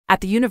At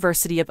the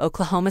University of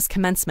Oklahoma's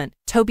commencement,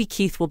 Toby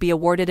Keith will be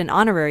awarded an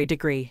honorary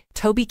degree.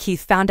 Toby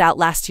Keith found out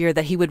last year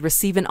that he would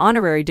receive an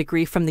honorary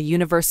degree from the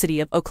University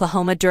of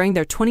Oklahoma during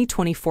their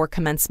 2024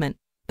 commencement.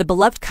 The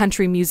beloved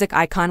country music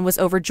icon was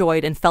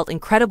overjoyed and felt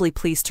incredibly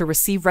pleased to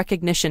receive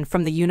recognition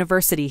from the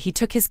university he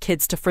took his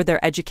kids to for their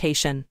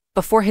education.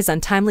 Before his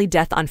untimely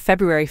death on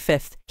February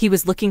 5, he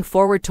was looking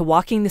forward to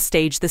walking the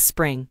stage this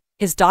spring.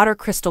 His daughter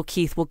Crystal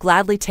Keith will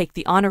gladly take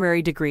the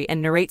honorary degree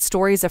and narrate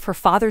stories of her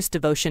father's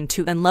devotion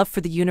to and love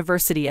for the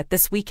university at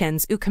this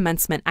weekend's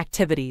commencement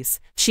activities.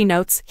 She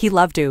notes, "He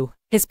loved U.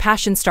 His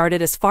passion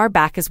started as far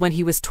back as when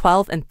he was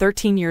 12 and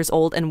 13 years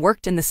old and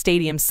worked in the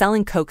stadium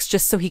selling Cokes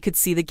just so he could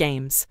see the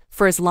games.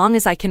 For as long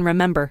as I can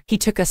remember, he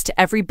took us to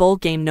every bowl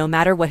game no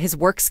matter what his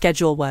work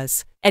schedule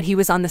was, and he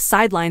was on the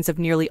sidelines of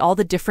nearly all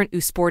the different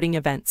sporting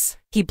events.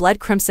 He bled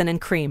crimson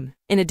and cream."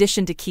 In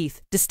addition to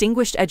Keith,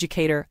 distinguished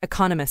educator,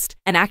 economist,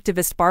 and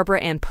activist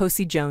Barbara Ann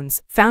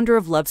Posey-Jones, founder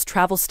of Love's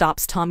Travel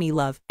Stops Tommy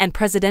Love, and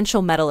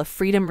Presidential Medal of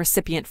Freedom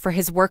recipient for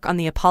his work on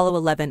the Apollo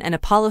 11 and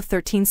Apollo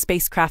 13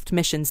 spacecraft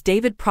missions,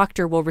 David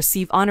Proctor will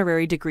receive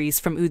honorary degrees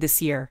from U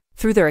this year.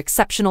 Through their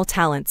exceptional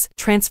talents,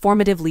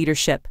 transformative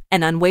leadership,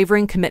 and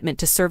unwavering commitment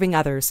to serving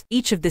others,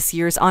 each of this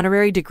year's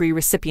honorary degree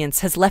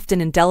recipients has left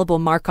an indelible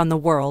mark on the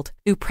world.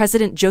 U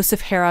President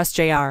Joseph Harris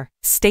Jr.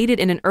 stated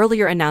in an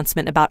earlier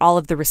announcement about all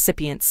of the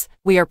recipients,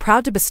 "We are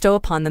proud to bestow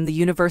upon them the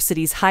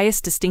university's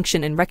highest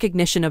distinction in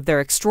recognition of their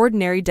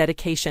extraordinary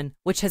dedication,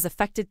 which has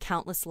affected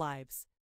countless lives."